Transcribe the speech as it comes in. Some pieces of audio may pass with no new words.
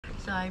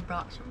So I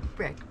brought some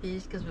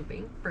breakfast because we're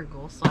being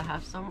frugal. So I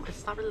have some,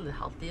 it's not really the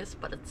healthiest,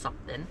 but it's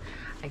something.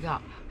 I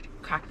got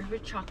crackers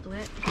with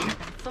chocolate, I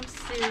got some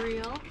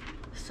cereal,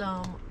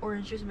 some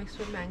orange juice mixed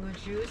with mango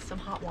juice, some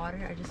hot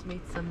water. I just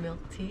made some milk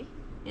tea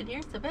in here.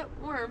 It's a bit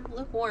warm,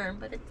 lukewarm,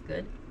 but it's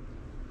good.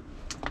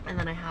 And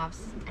then I have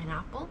an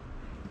apple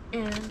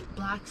and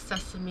black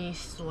sesame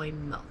soy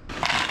milk.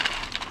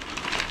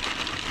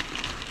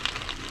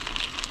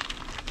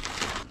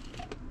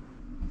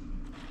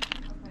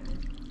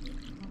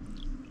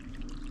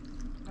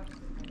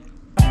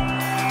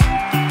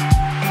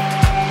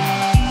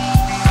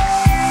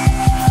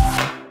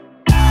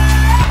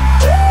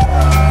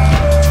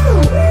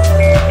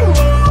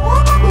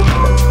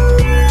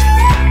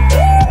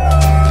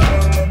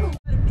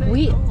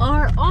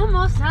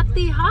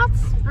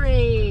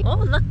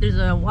 There's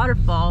a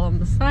waterfall on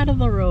the side of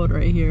the road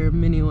right here, a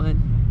mini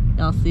one.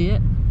 Y'all see it?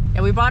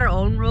 And we brought our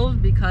own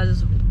robe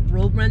because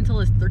robe rental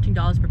is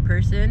 $13 per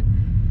person.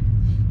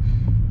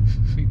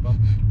 Sweet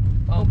bump.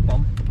 Oh,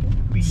 bump.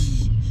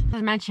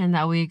 I mentioned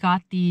that we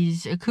got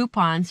these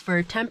coupons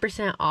for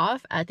 10%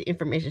 off at the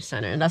information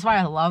center, and that's why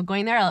I love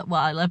going there.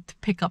 Well, I love to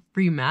pick up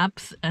free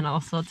maps and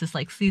also just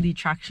like see the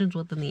attractions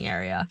within the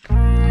area.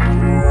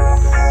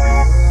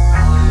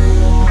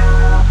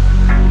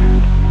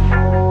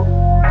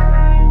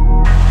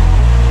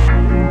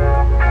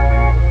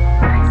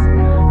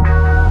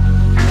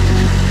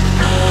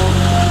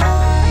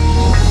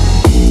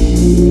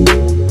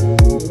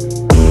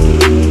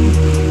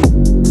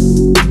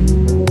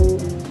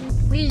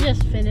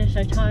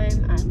 Our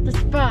time at the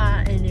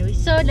spa and it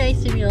was so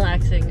nice and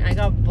relaxing. I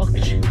got booked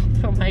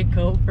for my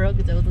GoPro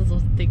because I wasn't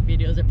supposed to take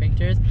videos or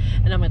pictures,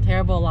 and I'm a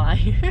terrible liar.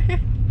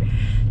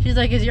 She's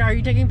like, are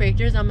you taking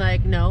pictures? I'm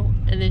like, no.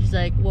 And then she's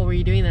like, what were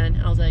you doing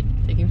then? I was like,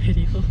 taking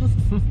videos.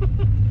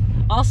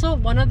 Also,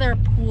 one of their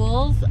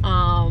pools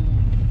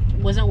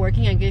wasn't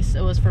working. I guess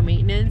it was for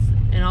maintenance,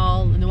 and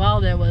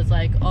while there was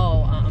like,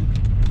 a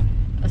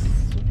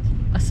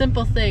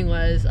simple thing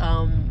was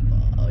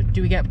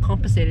do we get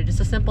compensated?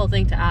 Just a simple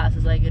thing to ask.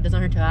 It's like, it doesn't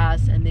hurt to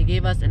ask. And they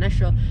gave us an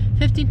extra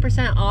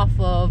 15% off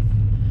of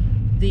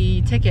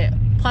the ticket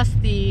plus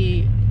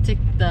the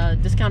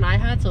discount I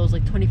had, so it was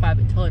like $25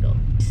 in total.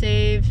 We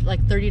saved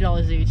like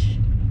 $30 each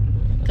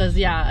because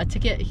yeah, a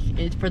ticket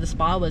for the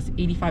spa was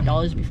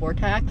 $85 before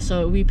tax,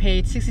 so we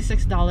paid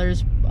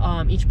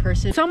 $66 each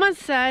person. Someone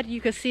said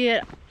you could see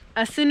it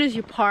as soon as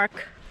you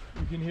park.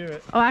 You can hear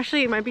it. Oh,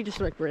 actually it might be just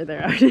like right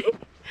there actually.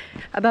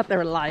 I thought they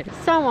were live.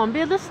 Someone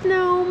build a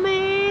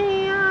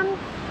snowman.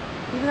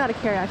 Even got a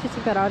carrot. I should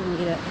take that out and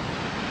eat it.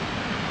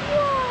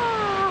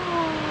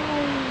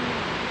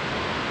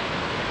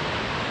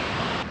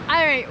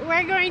 Alright,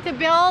 we're going to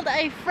build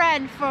a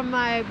friend for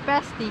my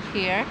bestie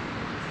here.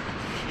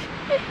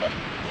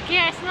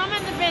 Yeah,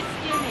 snowman's a bit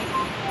skinny.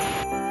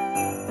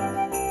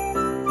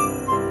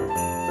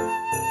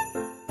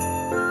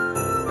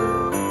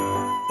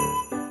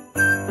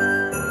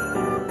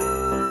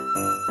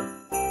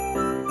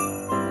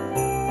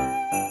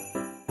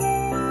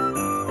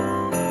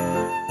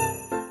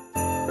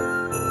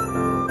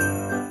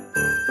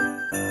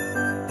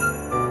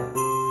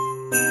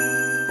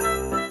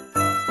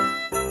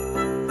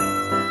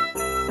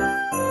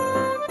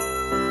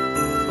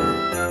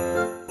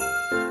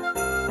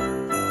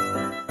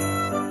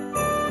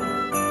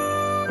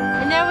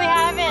 There we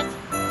have it.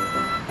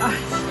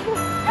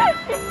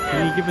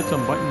 Can you give it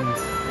some buttons?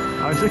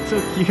 Oh, it looks so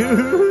cute.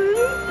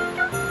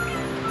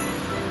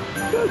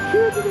 How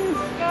cute it is.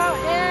 Go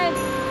in.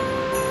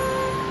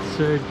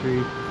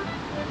 Surgery.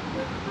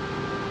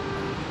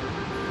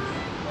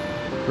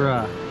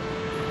 Bruh.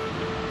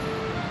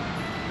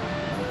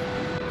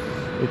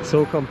 It's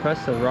so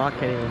compressed the rock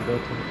can't even go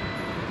to it.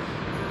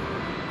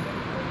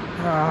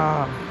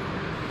 Ah.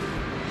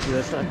 See,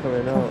 that's not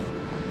coming out.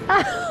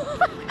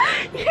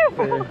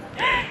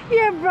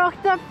 You broke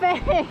the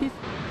face.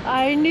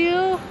 Our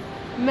new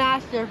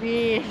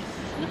masterpiece.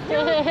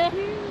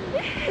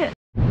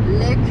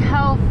 Look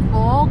how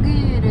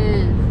foggy it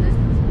is.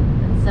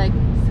 It's like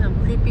some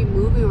creepy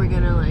movie we're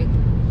gonna like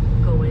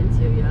go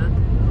into, yeah.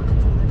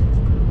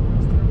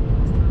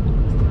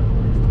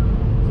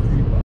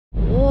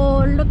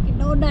 Oh, look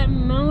at all that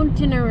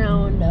mountain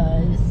around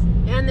us.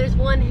 And there's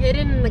one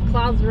hidden in the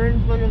clouds right in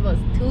front of us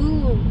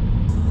too.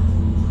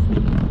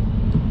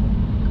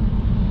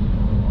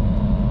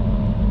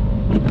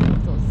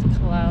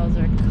 Clouds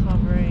are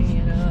covering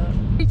it up.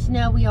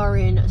 Now we are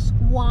in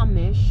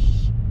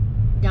Squamish,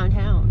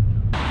 downtown.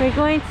 We're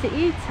going to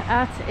eat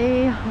at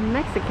a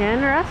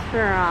Mexican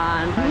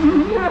restaurant.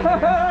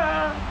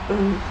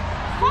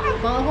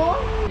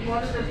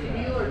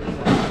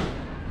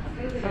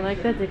 I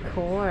like the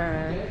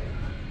decor.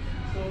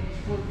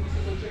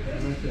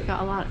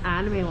 Got a lot of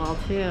anime wall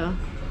too.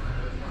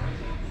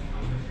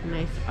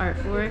 Nice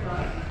artwork.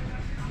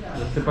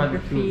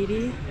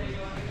 Graffiti.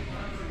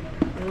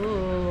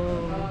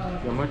 Oh.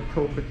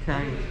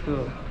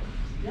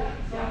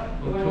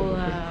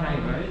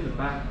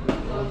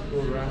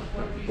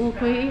 We'll,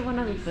 can we eat one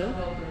of the food?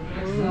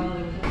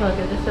 Look,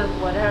 it just says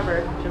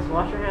whatever, just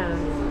wash your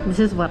hands. This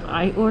is what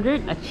I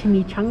ordered, a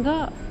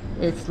chimichanga.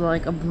 It's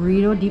like a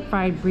burrito, deep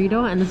fried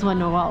burrito, and this is what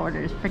Noel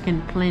ordered. It's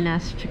freaking plain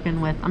ass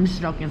chicken with, I'm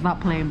just joking, it's not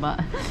plain, but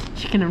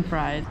chicken and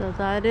fries. So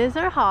that is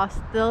our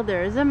hostel.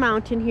 There is a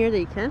mountain here that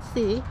you can't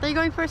see. Are you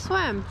going for a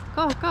swim?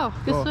 Go, go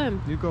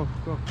swim. You go.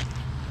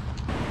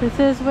 This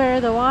is where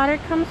the water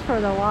comes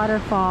for the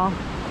waterfall.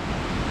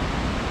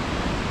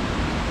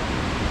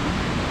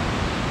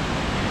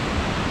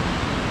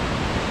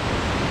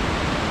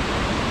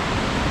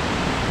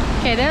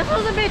 Okay, this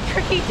was a bit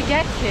tricky to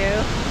get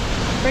to.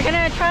 We're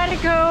gonna try to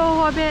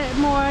go a bit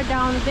more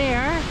down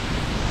there.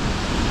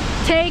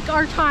 Take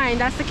our time,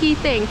 that's the key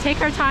thing. Take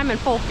our time and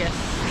focus.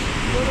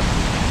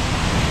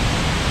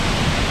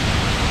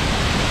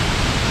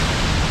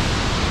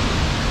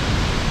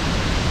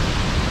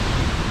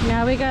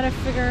 Yeah, we gotta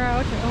figure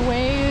out a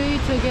way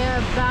to get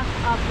back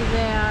up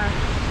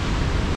there.